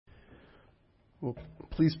Well,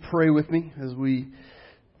 please pray with me as we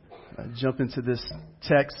jump into this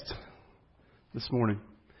text this morning.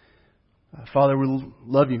 Father, we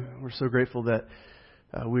love you. We're so grateful that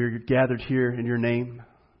we're gathered here in your name.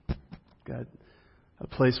 God, a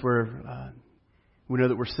place where we know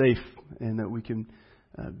that we're safe and that we can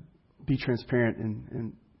be transparent.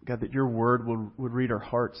 And God, that your word would read our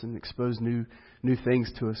hearts and expose new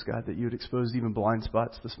things to us, God, that you would expose even blind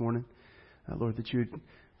spots this morning. Lord, that you would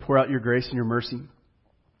pour out your grace and your mercy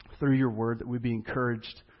through your word, that we'd be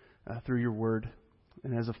encouraged through your word.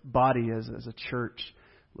 And as a body, as a church,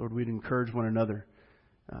 Lord, we'd encourage one another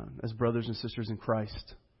as brothers and sisters in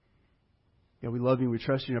Christ. Yeah, we love you. We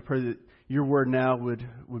trust you. And I pray that your word now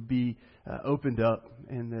would be opened up,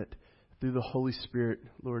 and that through the Holy Spirit,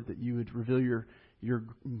 Lord, that you would reveal your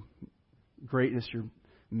greatness, your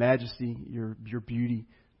majesty, your beauty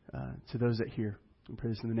to those that hear. We pray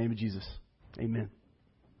this in the name of Jesus. Amen.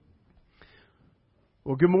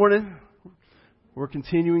 Well, good morning. We're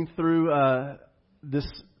continuing through this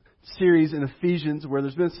series in Ephesians, where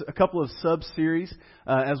there's been a couple of sub-series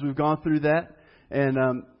as we've gone through that.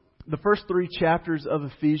 And the first 3 chapters of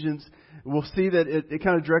Ephesians, we'll see that it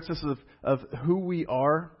kind of directs us of who we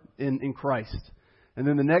are in Christ. And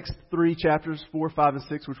then the next 3 chapters, 4, 5, and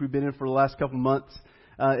 6, which we've been in for the last couple months,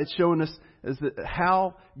 it's showing us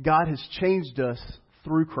how God has changed us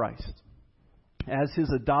through Christ as His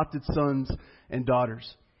adopted sons and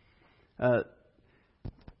daughters. In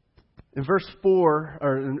verse 4,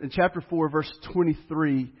 or in chapter 4, verse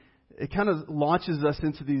 23, it kind of launches us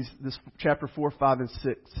into this chapter 4, 5, and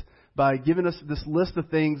 6 by giving us this list of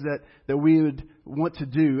things that we would want to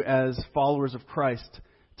do as followers of Christ.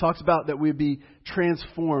 It talks about that we'd be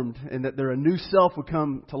transformed and that a new self would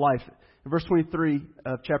come to life. In verse 23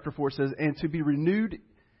 of chapter 4 says, "And to be renewed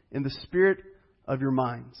in the spirit of your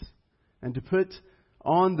minds, and to put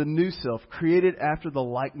on the new self, created after the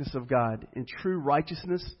likeness of God, in true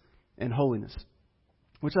righteousness and holiness."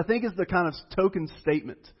 Which I think is the kind of token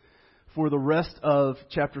statement for the rest of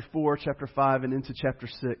chapter 4, chapter 5, and into chapter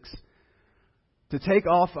 6. To take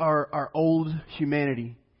off our old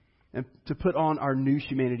humanity and to put on our new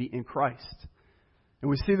humanity in Christ. And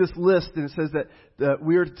we see this list, and it says that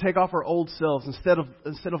we are to take off our old selves instead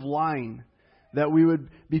of lying, that we would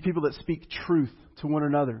be people that speak truth to one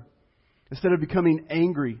another. Instead of becoming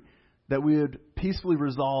angry, that we would peacefully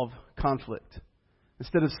resolve conflict.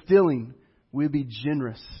 Instead of stealing, we would be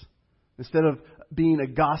generous. Instead of being a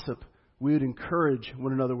gossip, we would encourage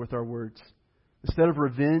one another with our words. Instead of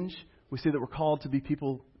revenge, we see that we're called to be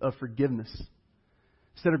people of forgiveness.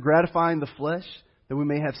 Instead of gratifying the flesh, that we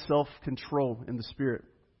may have self-control in the Spirit.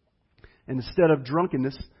 And instead of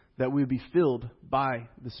drunkenness, that we would be filled by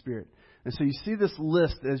the Spirit. And so you see this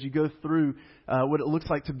list as you go through what it looks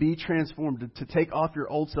like to be transformed, to take off your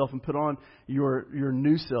old self and put on your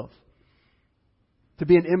new self. To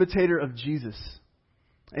be an imitator of Jesus.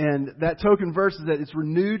 And that token verse is that it's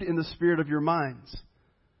renewed in the spirit of your minds.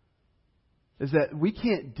 Is that we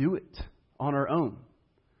can't do it on our own.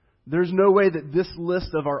 There's no way that this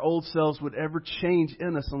list of our old selves would ever change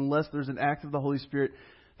in us unless there's an act of the Holy Spirit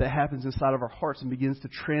that happens inside of our hearts and begins to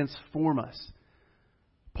transform us.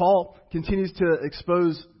 Paul continues to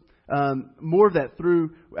expose more of that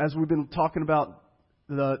through, as we've been talking about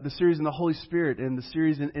the series in the Holy Spirit and the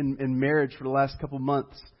series in marriage for the last couple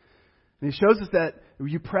months. And he shows us that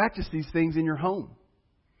you practice these things in your home.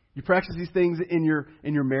 You practice these things in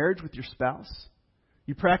your marriage with your spouse.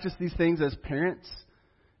 You practice these things as parents.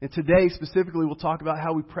 And today, specifically, we'll talk about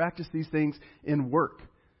how we practice these things in work.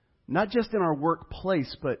 Not just in our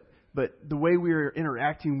workplace, but the way we are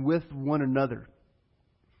interacting with one another.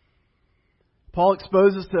 Paul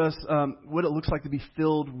exposes to us what it looks like to be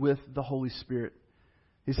filled with the Holy Spirit.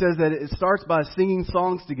 He says that it starts by singing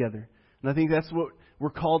songs together. And I think that's what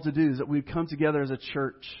we're called to do, is that we'd come together as a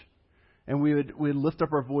church and we'd lift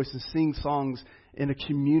up our voice and sing songs in a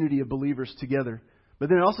community of believers together. But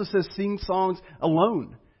then it also says sing songs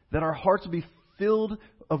alone, that our hearts would be filled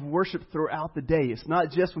of worship throughout the day. It's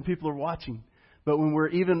not just when people are watching, but when we're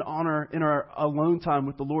even in our alone time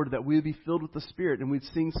with the Lord, that we would be filled with the Spirit and we'd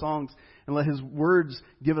sing songs and let His words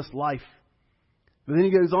give us life. But then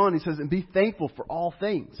he goes on, he says, and be thankful for all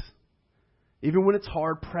things. Even when it's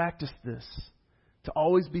hard, practice this. To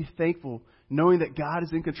always be thankful, knowing that God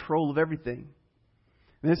is in control of everything.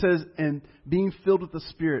 And it says, and being filled with the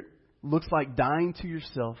Spirit looks like dying to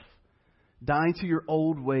yourself, dying to your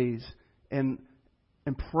old ways, and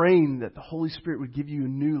praying that the Holy Spirit would give you a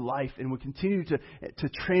new life and would continue to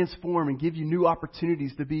transform and give you new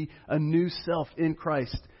opportunities to be a new self in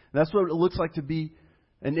Christ. And that's what it looks like to be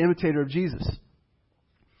an imitator of Jesus.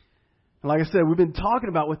 And like I said, we've been talking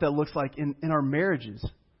about what that looks like in our marriages,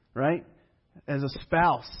 right? As a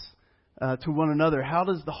spouse to one another. How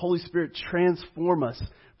does the Holy Spirit transform us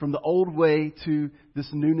from the old way to this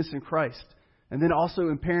newness in Christ? And then also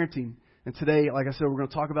in parenting. And today, like I said, we're going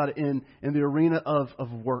to talk about it in the arena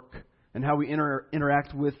of work and how we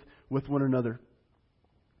interact with one another.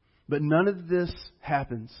 But none of this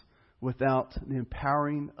happens without the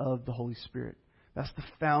empowering of the Holy Spirit. That's the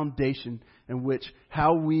foundation in which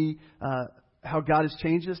how God has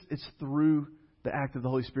changed us. It's through the act of the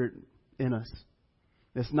Holy Spirit in us.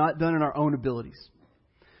 It's not done in our own abilities.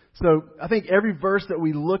 So I think every verse that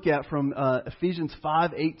we look at from Ephesians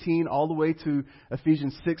 5:18 all the way to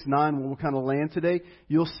Ephesians 6:9, where we'll kind of land today,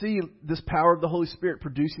 you'll see this power of the Holy Spirit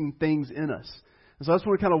producing things in us. And so I just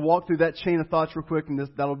want to kind of walk through that chain of thoughts real quick, and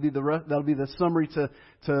that'll be the summary to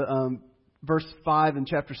verse 5 in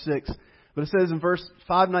chapter 6. But it says in verse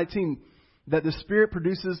 5:19 that the Spirit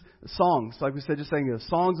produces songs, like we said just saying,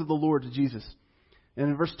 songs of the Lord to Jesus. And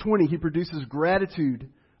in verse 20, He produces gratitude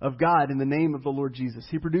of God in the name of the Lord Jesus.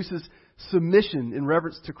 He produces submission in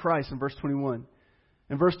reverence to Christ in verse 21.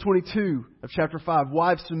 In verse 22 of chapter 5,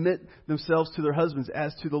 wives submit themselves to their husbands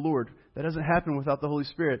as to the Lord. That doesn't happen without the Holy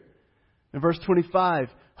Spirit. In verse 25,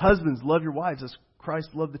 husbands, love your wives as Christ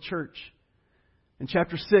loved the church. In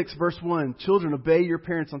chapter 6, verse 1, children, obey your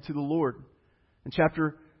parents unto the Lord. In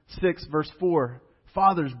chapter 6, verse 4,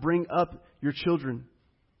 fathers, bring up your children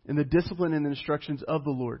in the discipline and the instructions of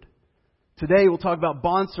the Lord. Today we'll talk about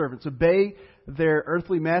bondservants. Obey their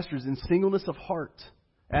earthly masters in singleness of heart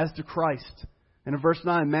as to Christ. And in verse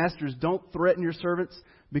 9, masters, don't threaten your servants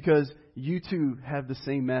because you too have the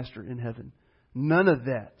same master in heaven. None of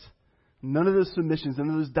that, none of those submissions, none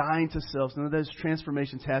of those dying to selves, none of those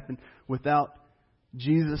transformations happen without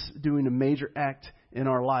Jesus doing a major act in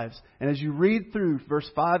our lives. And as you read through verse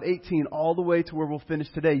 5:18 all the way to where we'll finish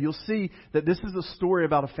today, you'll see that this is a story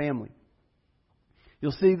about a family.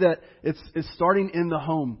 You'll see that it's starting in the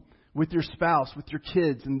home with your spouse, with your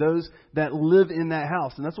kids, and those that live in that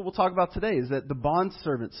house. And that's what we'll talk about today, is that the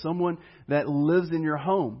bondservant, someone that lives in your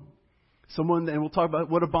home. And we'll talk about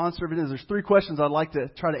what a bondservant is. There's 3 questions I'd like to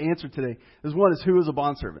try to answer today. One is, who is a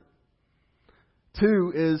bondservant?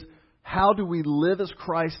 2 is, how do we live as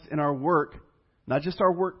Christ in our work, not just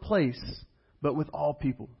our workplace, but with all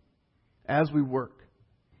people as we work?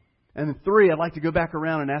 And then 3, I'd like to go back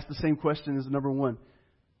around and ask the same question as number 1.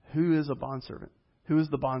 Who is a bondservant? Who is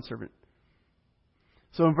the bondservant?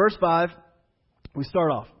 So in verse 5, we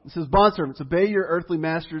start off. It says, bondservants, obey your earthly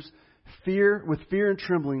masters with fear and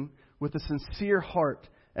trembling, with a sincere heart,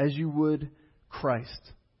 as you would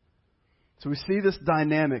Christ. So we see this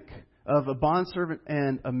dynamic of a bondservant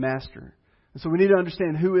and a master. And so we need to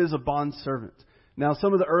understand who is a bondservant. Now,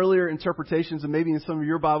 some of the earlier interpretations, and maybe in some of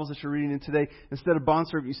your Bibles that you're reading in today, instead of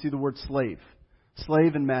bondservant, you see the word slave.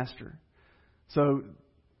 Slave and master. So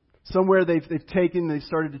somewhere they've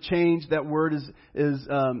started to change. That word is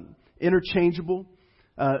interchangeable.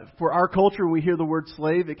 For our culture, when we hear the word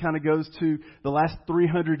slave, it kind of goes to the last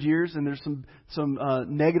 300 years, and there's some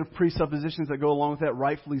negative presuppositions that go along with that,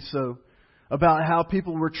 rightfully so, about how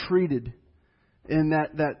people were treated in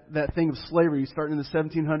that thing of slavery, starting in the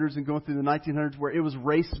 1700s and going through the 1900s, where it was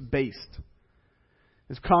race-based.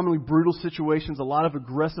 It's commonly brutal situations, a lot of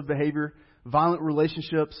aggressive behavior, violent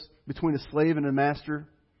relationships between a slave and a master.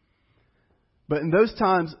 But in those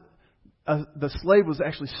times, the slave was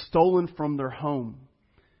actually stolen from their home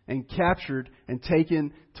and captured and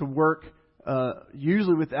taken to work,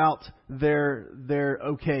 usually without their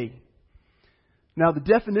okay. Now, the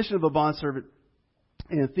definition of a bondservant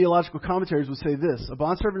in theological commentaries would say this: a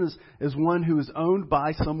bondservant is one who is owned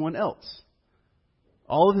by someone else.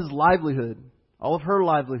 All of his livelihood, all of her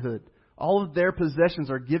livelihood, all of their possessions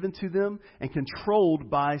are given to them and controlled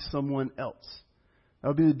by someone else. That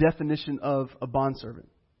would be the definition of a bondservant.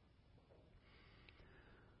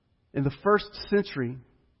 In the first century,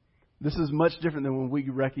 this is much different than what we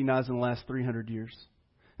recognize in the last 300 years.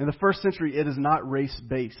 In the first century, it is not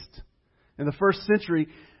race-based. In the first century,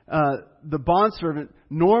 the bondservant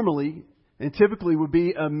normally and typically would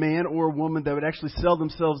be a man or a woman that would actually sell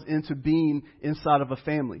themselves into being inside of a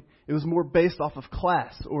family. It was more based off of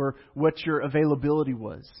class or what your availability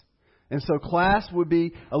was. And so class would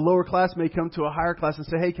be, a lower class may come to a higher class and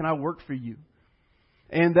say, hey, can I work for you?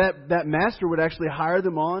 And that master would actually hire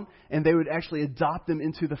them on, and they would actually adopt them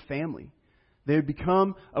into the family. They would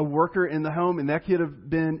become a worker in the home, and that could have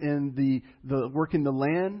been in the working the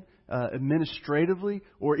land, administratively,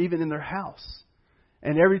 or even in their house.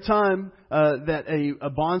 And every time that a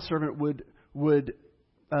bondservant would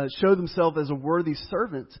show themselves as a worthy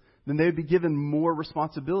servant, then they would be given more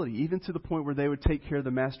responsibility, even to the point where they would take care of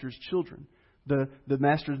the master's children, the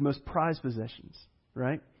master's most prized possessions,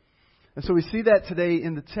 right? And so we see that today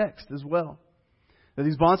in the text as well. That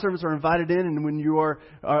these bondservants are invited in, and when you are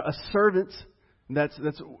a servant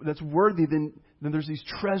that's worthy, then there's these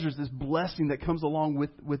treasures, this blessing that comes along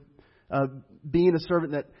with being a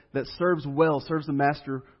servant that serves well, serves the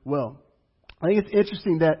master well. I think it's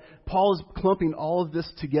interesting that Paul is clumping all of this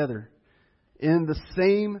together in the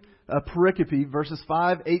same pericope, verses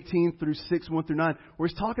 5:18 through 6:1-9, where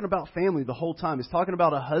he's talking about family the whole time. He's talking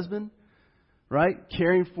about a husband, right,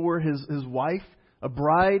 caring for his wife, a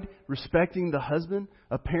bride respecting the husband,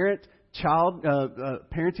 a child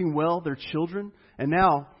parenting well their children, and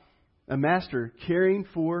now a master caring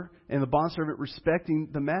for and the bondservant respecting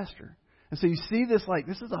the master. And so you see this like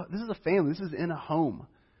this is a family. This is in a home.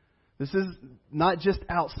 This is not just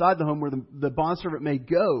outside the home where the bondservant may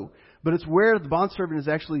go, but it's where the bondservant is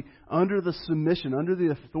actually under the submission, under the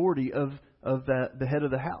authority of the head of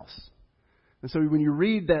the house. And so when you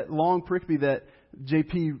read that long pericope that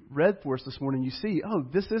JP read for us this morning, you see,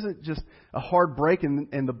 this isn't just a hard break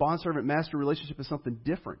and the bondservant-master relationship is something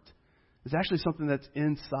different. It's actually something that's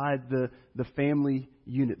inside the family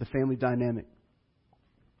unit, the family dynamic.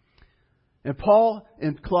 And Paul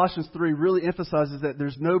in Colossians 3 really emphasizes that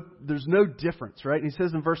there's no difference, right? And he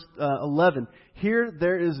says in verse 11, here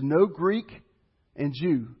there is no Greek and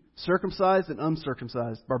Jew, circumcised and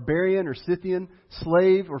uncircumcised, barbarian or Scythian,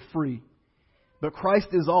 slave or free. But Christ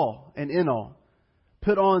is all and in all.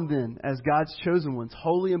 Put on then, as God's chosen ones,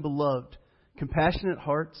 holy and beloved, compassionate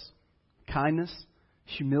hearts, kindness,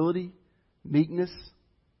 humility, meekness,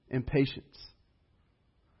 and patience.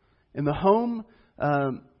 In the home,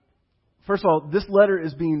 first of all, this letter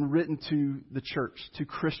is being written to the church, to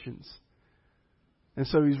Christians. And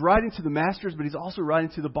so he's writing to the masters, but he's also writing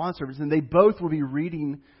to the bondservants, and they both will be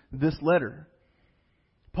reading this letter.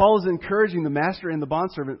 Paul is encouraging the master and the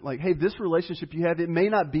bondservant, like, hey, this relationship you have, it may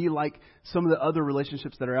not be like some of the other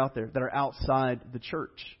relationships that are out there, that are outside the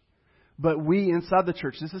church. But we, inside the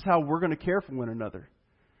church, this is how we're going to care for one another.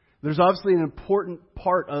 There's obviously an important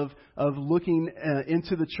part of looking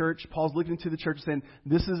into the church. Paul's looking into the church and saying,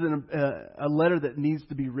 this is a letter that needs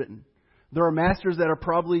to be written. There are masters that are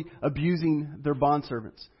probably abusing their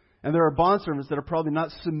bondservants. And there are bondservants that are probably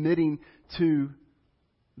not submitting to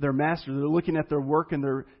their master. They're looking at their work and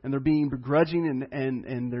they're being begrudging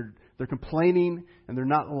and they're complaining and they're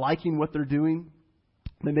not liking what they're doing.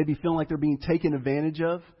 They may be feeling like they're being taken advantage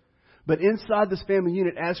of. But inside this family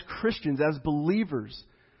unit, as Christians, as believers,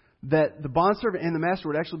 that the bondservant and the master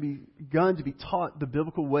would actually be begun to be taught the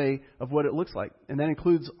biblical way of what it looks like. And that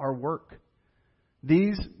includes our work.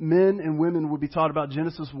 These men and women would be taught about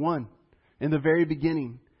Genesis 1 in the very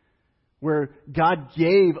beginning, where God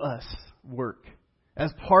gave us work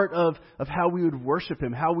as part of how we would worship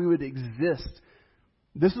Him, how we would exist.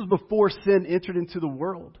 This was before sin entered into the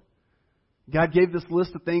world. God gave this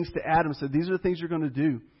list of things to Adam, said, these are the things you're going to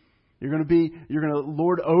do. You're going to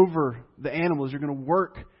lord over the animals. You're going to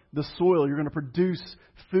work the soil. You're going to produce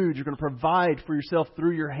food. You're going to provide for yourself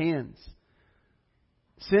through your hands.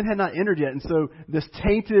 Sin had not entered yet. And so this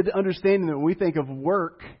tainted understanding that when we think of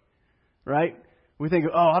work, right? We think,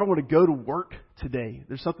 I don't want to go to work today.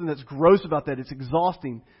 There's something that's gross about that. It's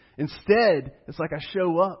exhausting. Instead, it's like I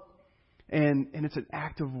show up and it's an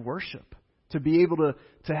act of worship. To be able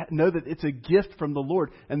to know that it's a gift from the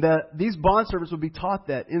Lord. And that these bondservants will be taught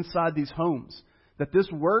that inside these homes. That this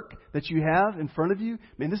work that you have in front of you,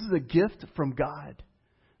 man, this is a gift from God.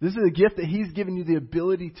 This is a gift that He's given you the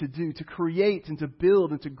ability to do, to create and to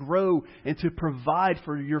build and to grow and to provide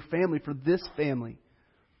for your family, for this family.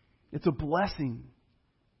 It's a blessing.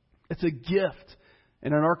 It's a gift.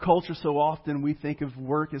 And in our culture so often we think of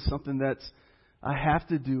work as something that's, I have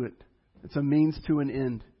to do it. It's a means to an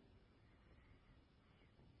end.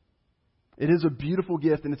 It is a beautiful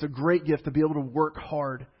gift, and it's a great gift to be able to work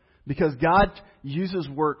hard because God uses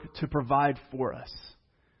work to provide for us.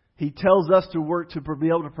 He tells us to work to be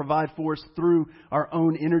able to provide for us through our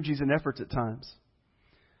own energies and efforts at times.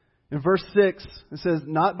 In verse 6, it says,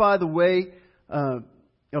 not by the way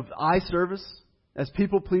of eye service as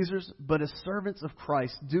people pleasers, but as servants of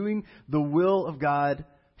Christ, doing the will of God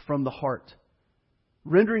from the heart,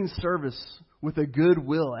 rendering service with a good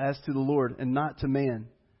will as to the Lord and not to man.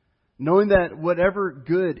 Knowing that whatever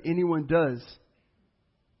good anyone does,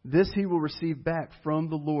 this he will receive back from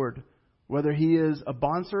the Lord, whether he is a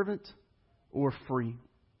bondservant or free.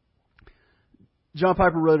 John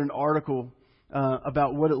Piper wrote an article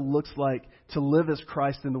about what it looks like to live as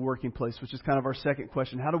Christ in the working place, which is kind of our second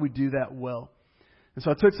question. How do we do that well? And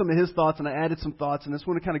so I took some of his thoughts and I added some thoughts, and I just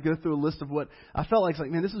want to kind of go through a list of what I felt like,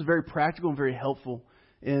 man, this is very practical and very helpful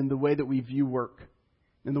in the way that we view work,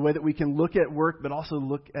 in the way that we can look at work, but also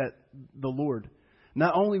look at the Lord.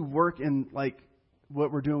 Not only work in like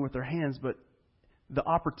what we're doing with our hands, but the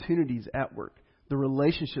opportunities at work, the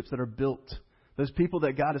relationships that are built, those people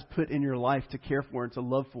that God has put in your life to care for and to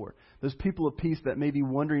love for, those people of peace that may be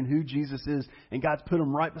wondering who Jesus is, and God's put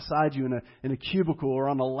them right beside you in a cubicle or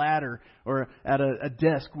on a ladder or at a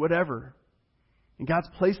desk, whatever. And God's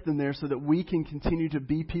placed them there so that we can continue to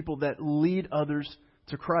be people that lead others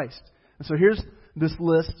to Christ. And so here's this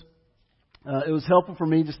list. It was helpful for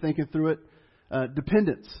me just thinking through it.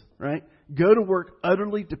 Dependence, right? Go to work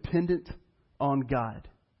utterly dependent on God.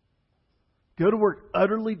 Go to work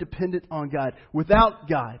utterly dependent on God. Without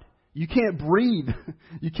God, you can't breathe.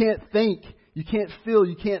 You can't think. You can't feel.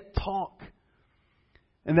 You can't talk.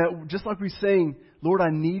 And that, just like we sang, Lord, I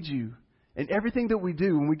need you. And everything that we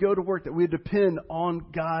do when we go to work, that we depend on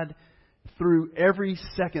God through every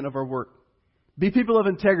second of our work. Be people of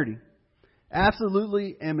integrity.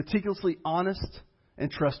 Absolutely and meticulously honest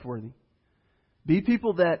and trustworthy. Be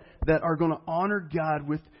people that are going to honor God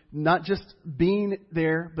with not just being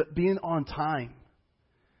there, but being on time.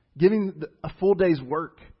 Giving a full day's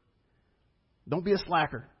work. Don't be a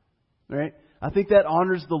slacker. Right? I think that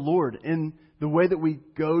honors the Lord in the way that we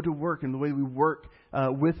go to work and the way we work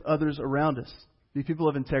with others around us. Be people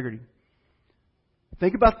of integrity.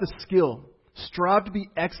 Think about the skill. Strive to be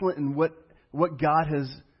excellent in what God has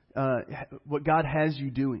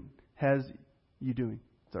you doing. Has you doing.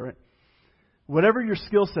 Is that right? Whatever your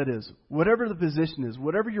skill set is, whatever the position is,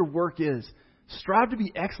 whatever your work is, strive to be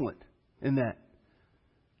excellent in that.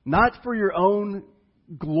 Not for your own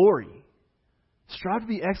glory. Strive to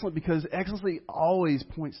be excellent because excellency always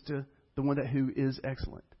points to the one who is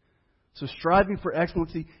excellent. So striving for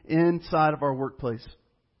excellency inside of our workplace.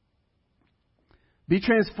 Be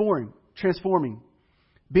transforming.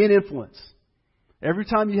 Be an influence. Every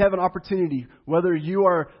time you have an opportunity, whether you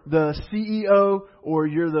are the CEO or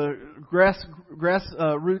you're the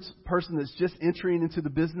grassroots person that's just entering into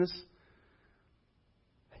the business,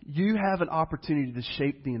 you have an opportunity to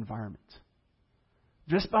shape the environment.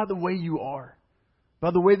 Just by the way you are.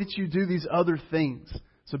 By the way that you do these other things.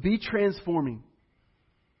 So be transforming.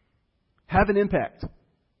 Have an impact.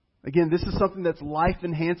 Again, this is something that's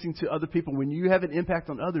life-enhancing to other people. When you have an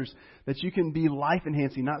impact on others, that you can be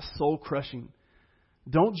life-enhancing, not soul-crushing.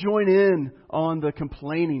 Don't join in on the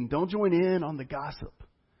complaining. Don't join in on the gossip.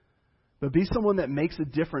 But be someone that makes a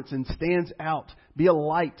difference and stands out. Be a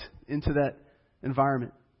light into that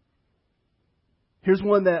environment. Here's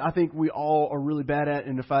one that I think we all are really bad at.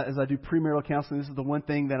 And as I do premarital counseling, this is the one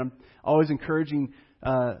thing that I'm always encouraging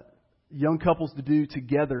young couples to do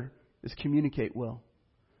together is communicate well.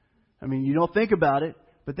 I mean, you don't think about it,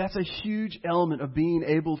 but that's a huge element of being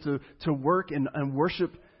able to work and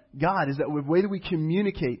worship God, is that the way that we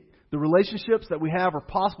communicate, the relationships that we have are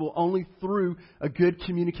possible only through a good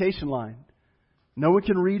communication line. No one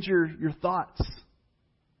can read your thoughts.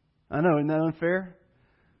 I know, isn't that unfair?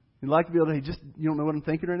 You'd like to be able to, you don't know what I'm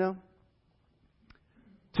thinking right now?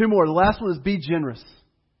 2 more. The last one is be generous.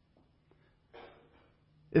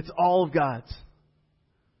 It's all of God's.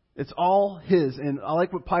 It's all His. And I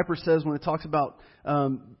like what Piper says when it talks about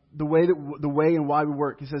the way and why we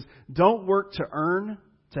work. He says, don't work to earn,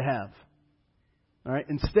 to have. All right.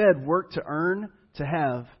 Instead, work to earn, to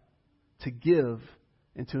have, to give,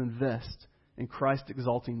 and to invest in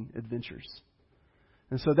Christ-exalting adventures.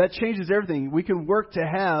 And so that changes everything. We can work to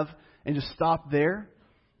have and just stop there,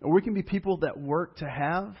 or we can be people that work to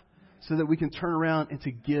have so that we can turn around and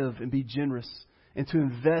to give and be generous and to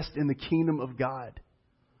invest in the kingdom of God.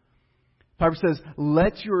 Piper says,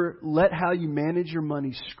 let how you manage your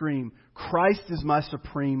money scream, Christ is my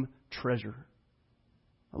supreme treasure.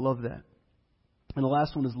 I love that. And the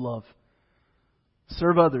last one is love.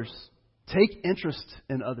 Serve others. Take interest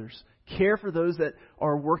in others. Care for those that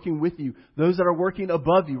are working with you. Those that are working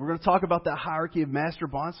above you. We're going to talk about that hierarchy of master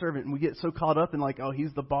bondservant. And we get so caught up in like, oh,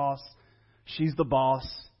 he's the boss. She's the boss.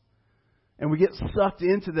 And we get sucked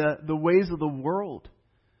into the ways of the world.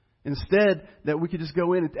 Instead, that we could just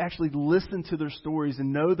go in and actually listen to their stories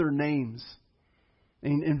and know their names.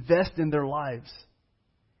 And invest in their lives.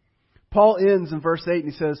 Paul ends in verse 8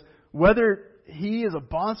 and he says, whether he is a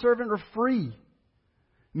bondservant or free.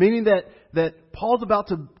 Meaning that Paul's about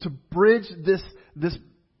to bridge this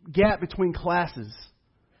gap between classes.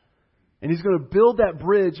 And he's going to build that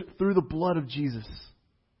bridge through the blood of Jesus.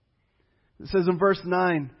 It says in verse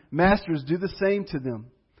 9, masters, do the same to them.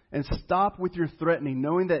 And stop with your threatening,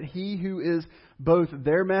 knowing that he who is both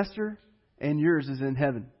their master and yours is in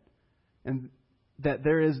heaven. And that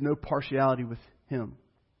there is no partiality with Him.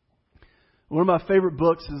 One of my favorite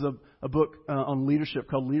books is a book on leadership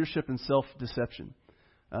called Leadership and Self-Deception.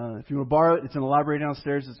 If you want to borrow it, it's in the library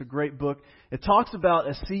downstairs. It's a great book. It talks about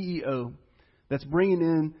a CEO that's bringing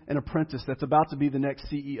in an apprentice that's about to be the next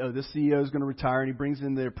CEO. This CEO is going to retire, and he brings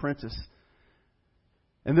in the apprentice.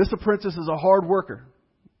 And this apprentice is a hard worker.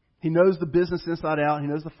 He knows the business inside out. He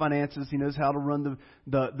knows the finances. He knows how to run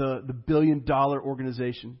the billion-dollar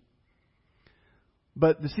organization.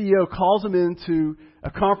 But the CEO calls him into a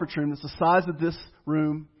conference room that's the size of this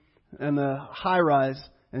room and the high-rise,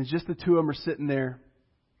 and just the two of them are sitting there.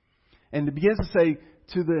 And he begins to say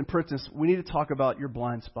to the apprentice, we need to talk about your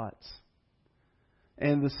blind spots.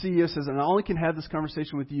 And the CEO says, and I only can have this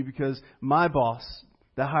conversation with you because my boss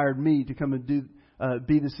that hired me to come and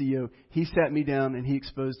be the CEO, he sat me down and he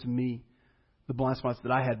exposed to me the blind spots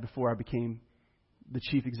that I had before I became the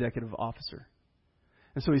chief executive officer.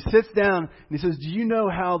 And so he sits down and he says, do you know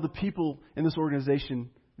how the people in this organization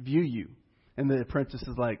view you? And the apprentice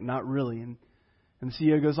is like, not really. And the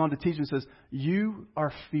CEO goes on to teach him and says, you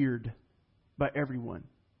are feared by everyone.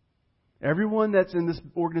 Everyone that's in this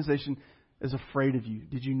organization is afraid of you.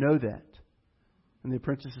 Did you know that? And the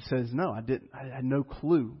apprentice says, no, I didn't. I had no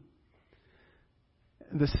clue.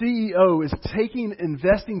 The CEO is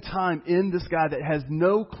investing time in this guy that has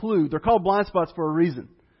no clue. They're called blind spots for a reason.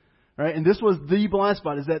 Right? And this was the blind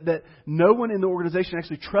spot, is that no one in the organization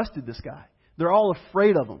actually trusted this guy. They're all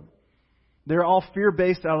afraid of him. They're all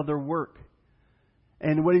fear-based out of their work.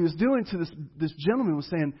 And what he was doing to this gentleman was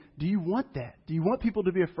saying, do you want that? Do you want people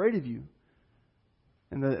to be afraid of you?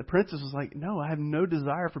 And the apprentice was like, no, I have no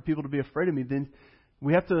desire for people to be afraid of me. Then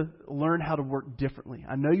we have to learn how to work differently.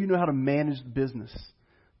 I know you know how to manage the business,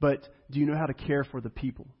 but do you know how to care for the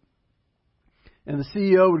people? And the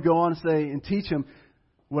CEO would go on to say and teach him,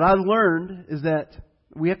 what I learned is that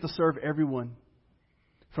we have to serve everyone.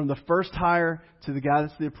 From the first hire to the guy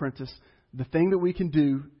that's the apprentice, the thing that we can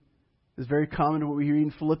do is very common to what we read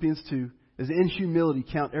in Philippians 2, is in humility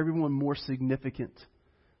count everyone more significant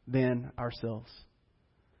than ourselves.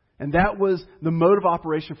 And that was the mode of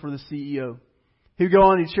operation for the CEO. He would go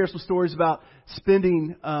on and he'd share some stories about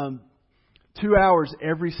spending 2 hours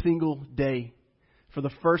every single day for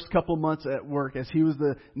the first couple months at work as he was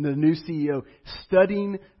the new CEO,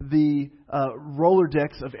 studying the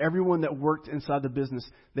Rolodex of everyone that worked inside the business.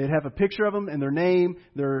 They'd have a picture of them and their name,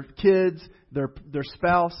 their kids, their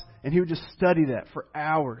spouse, and he would just study that for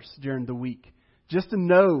hours during the week just to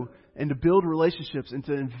know and to build relationships and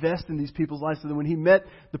to invest in these people's lives so that when he met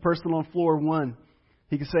the person on floor 1,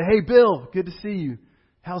 he could say, hey, Bill, good to see you.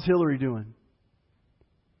 How's Hillary doing?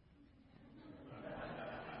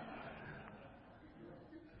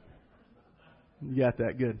 You got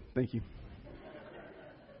that. Good. Thank you.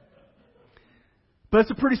 But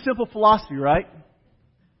it's a pretty simple philosophy, right?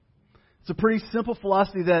 It's a pretty simple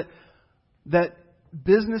philosophy that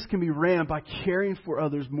business can be ran by caring for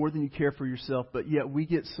others more than you care for yourself, but yet we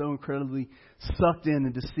get so incredibly sucked in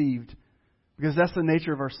and deceived because that's the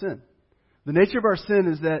nature of our sin. The nature of our sin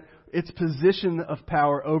is that it's position of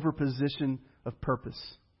power over position of purpose.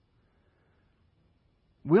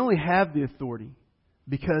 We only have the authority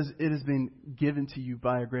because it has been given to you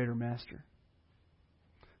by a greater master.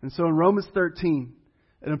 And so in Romans 13,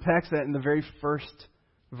 it unpacks that in the very first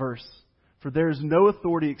verse. For there is no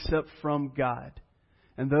authority except from God,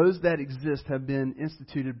 and those that exist have been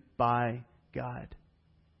instituted by God.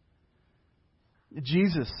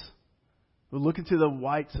 Jesus would look into the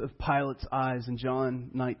whites of Pilate's eyes in John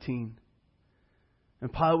 19.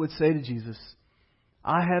 And Pilate would say to Jesus,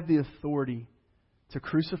 I have the authority to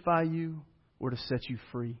crucify you or to set you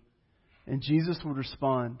free. And Jesus would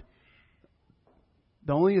respond,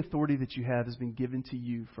 the only authority that you have has been given to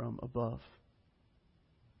you from above.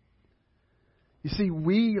 You see,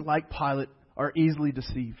 we, like Pilate, are easily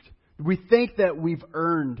deceived. We think that we've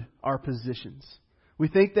earned our positions. We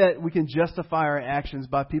think that we can justify our actions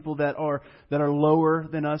by people that are lower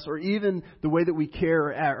than us, or even the way that we care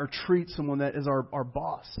or treat someone that is our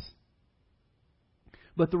boss.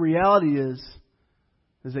 But the reality is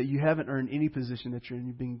that you haven't earned any position that you're in.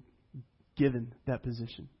 You've been given that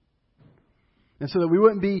position. And so that we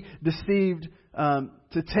wouldn't be deceived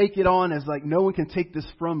to take it on as like, no one can take this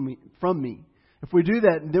from me. If we do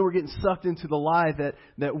that, then we're getting sucked into the lie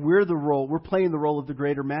that we're playing the role of the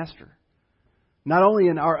greater master. Not only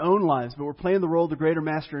in our own lives, but we're playing the role of the greater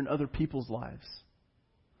master in other people's lives.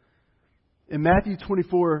 In Matthew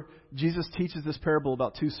 24, Jesus teaches this parable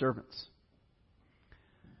about 2 servants.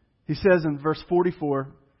 He says in verse 44,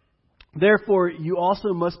 therefore you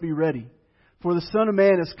also must be ready, for the Son of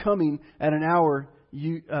Man is coming at an hour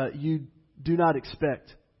you do not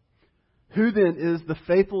expect. Who then is the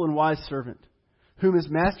faithful and wise servant, whom his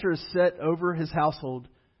master has set over his household,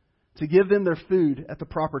 to give them their food at the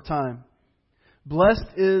proper time? Blessed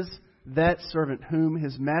is that servant whom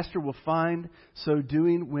his master will find so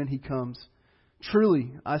doing when he comes.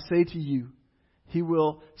 Truly, I say to you, he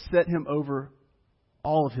will set him over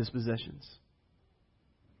all of his possessions.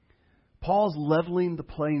 Paul's leveling the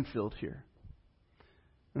playing field here.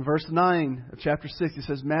 In verse 9 of chapter 6, he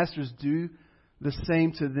says, Masters, do the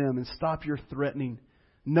same to them and stop your threatening,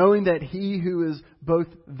 knowing that he who is both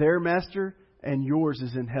their master and yours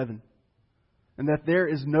is in heaven, and that there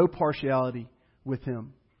is no partiality with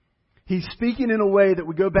him. He's speaking in a way that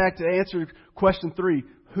we go back to answer question 3.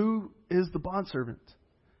 Who is the bondservant?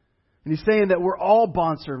 And he's saying that we're all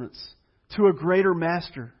bondservants to a greater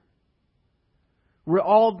master. We're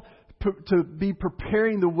all to be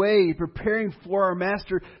preparing the way, preparing for our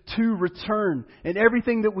master to return in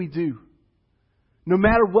everything that we do. No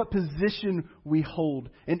matter what position we hold,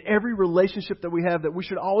 in every relationship that we have, that we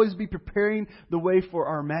should always be preparing the way for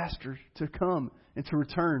our master to come and to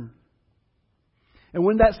return. And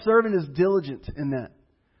when that servant is diligent in that,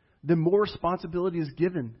 then more responsibility is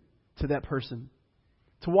given to that person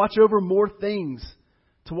to watch over more things,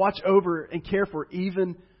 to watch over and care for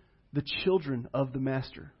even the children of the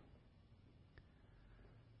master.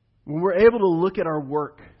 When we're able to look at our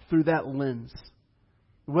work through that lens,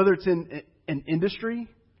 whether it's in an industry,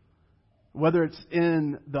 whether it's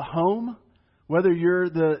in the home, whether you're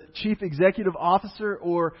the chief executive officer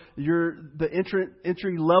or you're the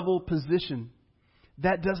entry level position,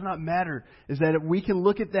 that does not matter. Is that if we can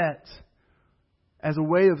look at that as a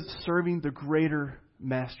way of serving the greater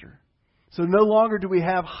master. So no longer do we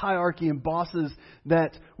have hierarchy and bosses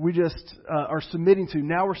that we just are submitting to.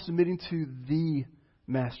 Now we're submitting to the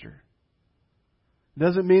master.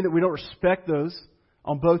 Doesn't mean that we don't respect those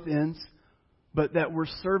on both ends, but that we're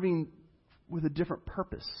serving with a different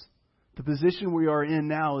purpose. The position we are in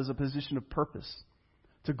now is a position of purpose,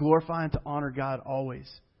 to glorify and to honor God always.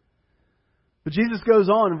 But Jesus goes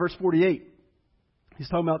on in verse 48. He's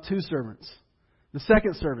talking about two servants. The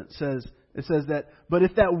second servant says that, but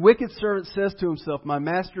if that wicked servant says to himself, my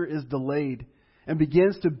master is delayed, and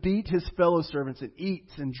begins to beat his fellow servants and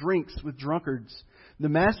eats and drinks with drunkards, the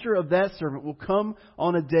master of that servant will come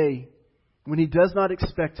on a day when he does not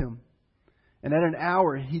expect him, and at an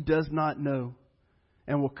hour he does not know,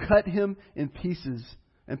 and will cut him in pieces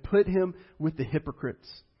and put him with the hypocrites.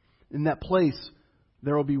 In that place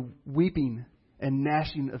there will be weeping and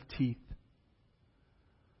gnashing of teeth.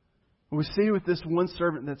 We see with this one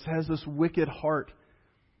servant that has this wicked heart,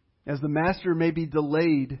 as the master may be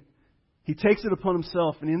delayed, he takes it upon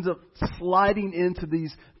himself and ends up sliding into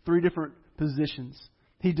these three different positions.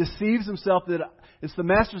 He deceives himself that it's the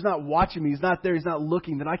master's not watching me, he's not there, he's not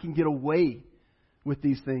looking, that I can get away with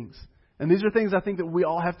these things. And these are things I think that we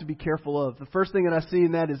all have to be careful of. The first thing that I see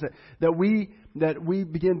in that is that we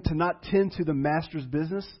begin to not tend to the master's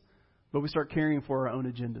business, but we start caring for our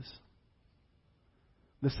own agendas.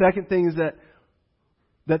 The second thing is that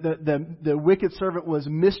the wicked servant was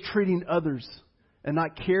mistreating others and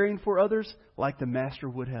not caring for others like the master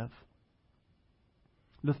would have.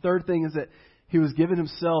 The third thing is that he was giving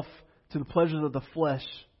himself to the pleasures of the flesh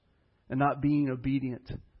and not being obedient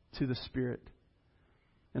to the Spirit.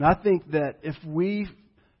 And I think that if we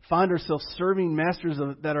find ourselves serving masters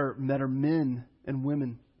that are men and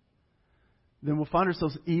women, then we'll find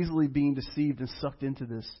ourselves easily being deceived and sucked into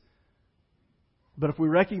this. But if we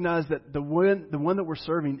recognize that the one that we're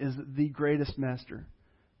serving is the greatest master,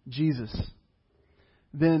 Jesus,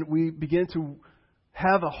 then we begin to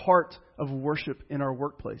have a heart of worship in our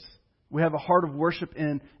workplace. We have a heart of worship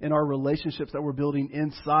in our relationships that we're building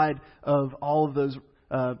inside of all of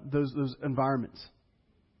those environments.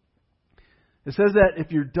 It says that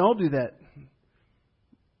if you don't do that,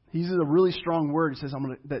 he uses a really strong word. He says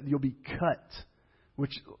that you'll be cut,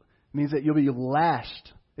 which means that you'll be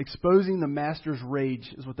lashed. Exposing the master's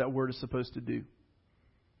rage is what that word is supposed to do.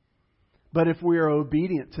 But if we are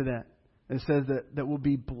obedient to that, it says that we'll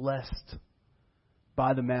be blessed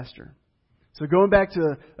by the master. So going back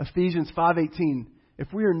to Ephesians 5:18,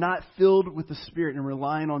 if we are not filled with the Spirit and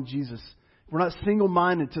relying on Jesus, if we're not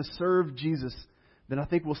single-minded to serve Jesus, then I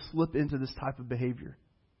think we'll slip into this type of behavior.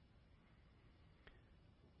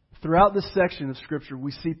 Throughout this section of Scripture,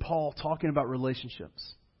 we see Paul talking about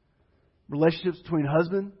relationships. Relationships between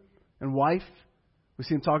husband and wife. We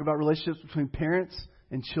see him talk about relationships between parents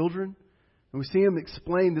and children. And we see him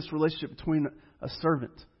explain this relationship between a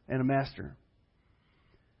servant and a master.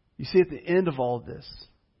 You see at the end of all of this,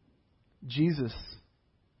 Jesus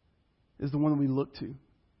is the one that we look to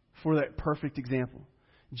for that perfect example.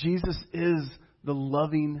 Jesus is the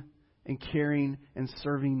loving and caring and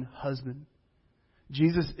serving husband.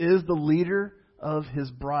 Jesus is the leader of His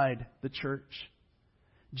bride, the church.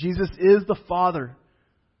 Jesus is the Father,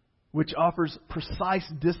 which offers precise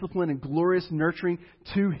discipline and glorious nurturing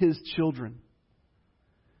to His children.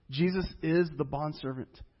 Jesus is the bondservant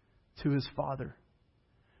to His Father,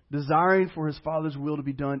 desiring for His Father's will to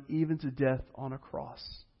be done even to death on a cross.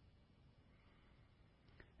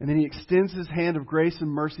 And then He extends His hand of grace and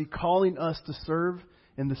mercy, calling us to serve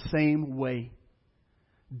in the same way,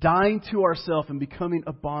 dying to ourselves and becoming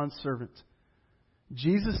a bondservant.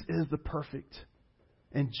 Jesus is the perfect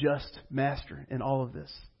and just master in all of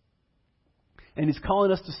this. And He's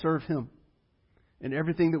calling us to serve Him in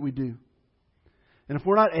everything that we do. And if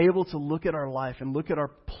we're not able to look at our life and look at our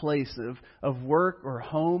place of work or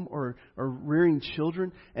home or rearing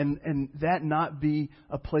children, and that not be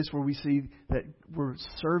a place where we see that we're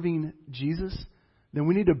serving Jesus, then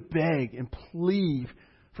we need to beg and plead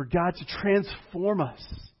for God to transform us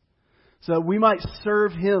so that we might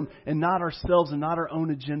serve Him and not ourselves and not our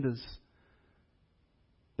own agendas.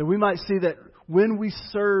 That we might see that when we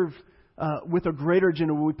serve with a greater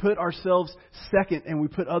agenda, when we put ourselves second and we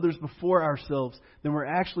put others before ourselves, then we're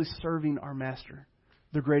actually serving our Master,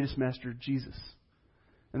 the greatest Master, Jesus.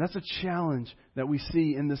 And that's a challenge that we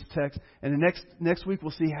see in this text. And next week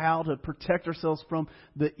we'll see how to protect ourselves from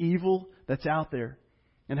the evil that's out there.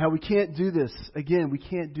 And how we can't do this. Again, we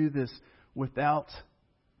can't do this without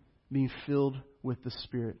being filled with the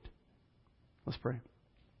Spirit. Let's pray.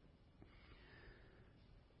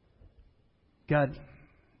 God,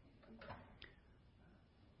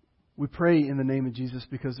 we pray in the name of Jesus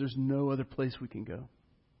because there's no other place we can go.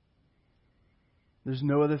 There's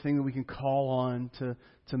no other thing that we can call on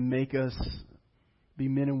to make us be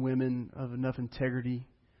men and women of enough integrity,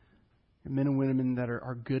 and men and women that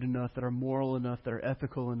are good enough, that are moral enough, that are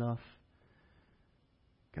ethical enough.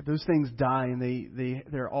 God, those things die and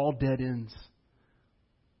they're all dead ends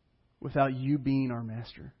without You being our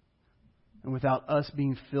Master. And without us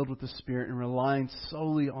being filled with the Spirit and relying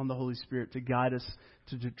solely on the Holy Spirit to guide us,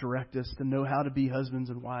 to direct us, to know how to be husbands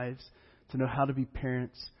and wives, to know how to be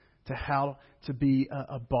parents, to how to be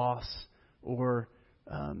a boss or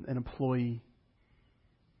an employee.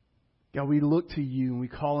 God, we look to You and we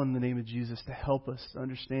call in the name of Jesus to help us to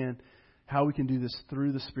understand how we can do this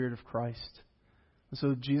through the Spirit of Christ. And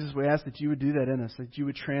so, Jesus, we ask that You would do that in us, that You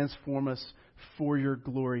would transform us for Your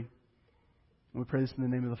glory. And we pray this in the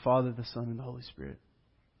name of the Father, the Son, and the Holy Spirit.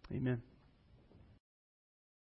 Amen.